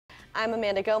I'm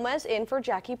Amanda Gomez in for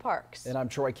Jackie Parks. And I'm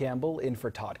Troy Campbell in for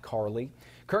Todd Carley.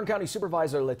 Kern County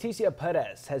Supervisor Leticia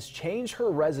Perez has changed her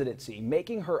residency,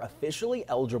 making her officially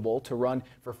eligible to run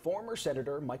for former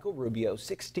Senator Michael Rubio's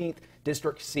 16th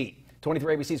district seat.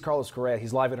 23 ABC's Carlos Correa,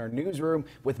 he's live in our newsroom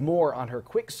with more on her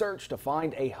quick search to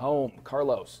find a home.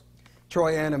 Carlos.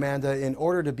 Troy and Amanda, in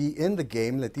order to be in the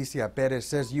game, Leticia Perez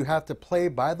says you have to play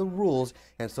by the rules,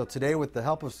 and so today, with the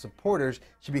help of supporters,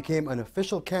 she became an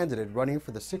official candidate running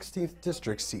for the 16th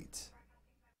district seat.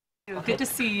 Good to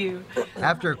see you.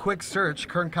 After a quick search,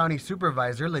 Kern County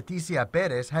Supervisor Leticia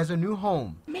Perez has a new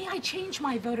home. May I change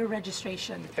my voter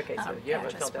registration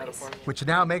address, please? Which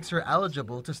now makes her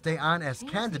eligible to stay on as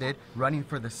candidate running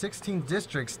for the 16th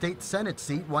district state senate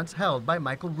seat once held by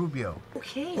Michael Rubio.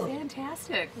 Okay,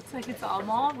 fantastic. Looks like it's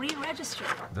all re-registered.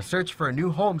 The search for a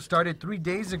new home started 3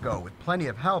 days ago with plenty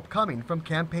of help coming from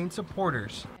campaign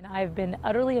supporters. And I've been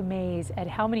utterly amazed at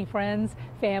how many friends,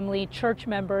 family, church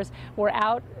members were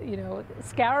out,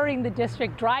 scouring the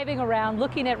district, driving around,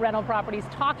 looking at rental properties,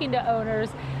 talking to owners,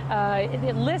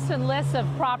 lists and lists of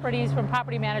properties from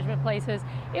property management places.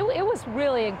 It was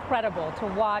really incredible to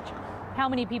watch how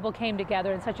many people came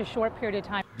together in such a short period of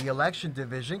time. The election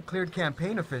division cleared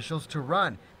campaign officials to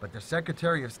run, but the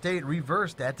Secretary of State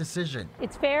reversed that decision.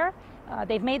 It's fair.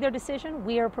 They've made their decision.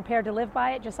 We are prepared to live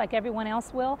by it, just like everyone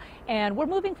else will, and we're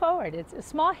moving forward. It's a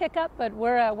small hiccup, but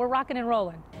we're rocking and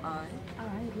rolling. All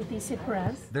right, Leticia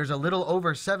Perez. There's a little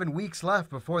over 7 weeks left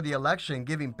before the election,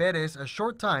 giving Perez a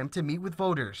short time to meet with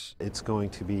voters. It's going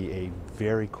to be a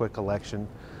very quick election.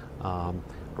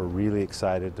 We're really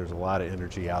excited. There's a lot of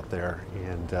energy out there,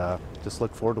 and just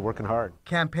look forward to working hard.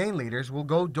 Campaign leaders will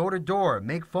go door to door,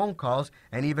 make phone calls,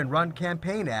 and even run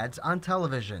campaign ads on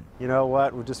television. You know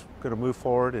what? We're just going to move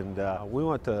forward, and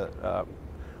we're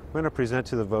going to present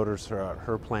to the voters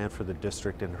her plan for the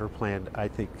district and her plan, I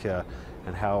think,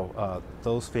 and how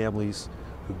those families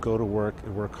who go to work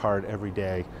and work hard every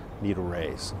day need a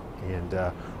raise. And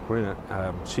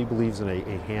she believes in a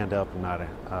hand up and not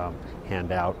a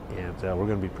handout, and we're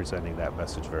going to be presenting that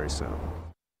message very soon.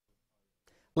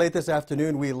 Late this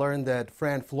afternoon, we learned that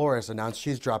Fran Flores announced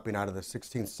she's dropping out of the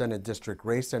 16th Senate District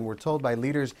race, and we're told by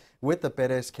leaders with the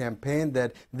Perez campaign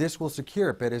that this will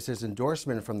secure Perez's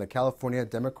endorsement from the California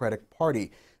Democratic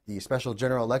Party. The special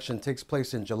general election takes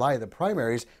place in July. The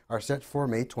primaries are set for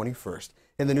May 21st.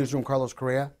 In the newsroom, Carlos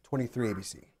Correa, 23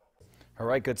 ABC. All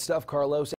right, good stuff, Carlos.